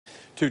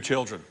Two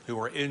children who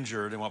were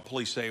injured in what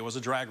police say was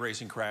a drag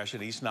racing crash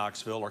in East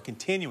Knoxville are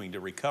continuing to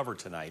recover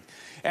tonight.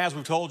 As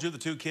we've told you, the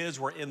two kids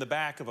were in the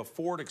back of a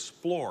Ford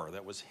Explorer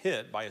that was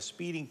hit by a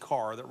speeding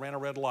car that ran a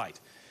red light.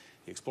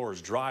 The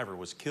Explorer's driver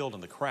was killed in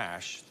the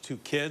crash. The two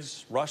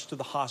kids rushed to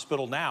the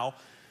hospital. Now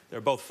they're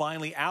both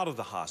finally out of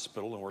the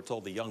hospital, and we're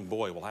told the young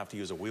boy will have to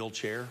use a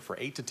wheelchair for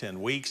 8 to 10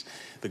 weeks.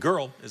 The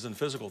girl is in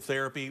physical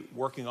therapy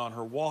working on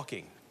her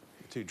walking.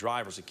 The two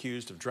drivers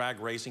accused of drag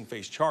racing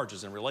face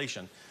charges in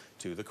relation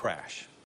to the crash.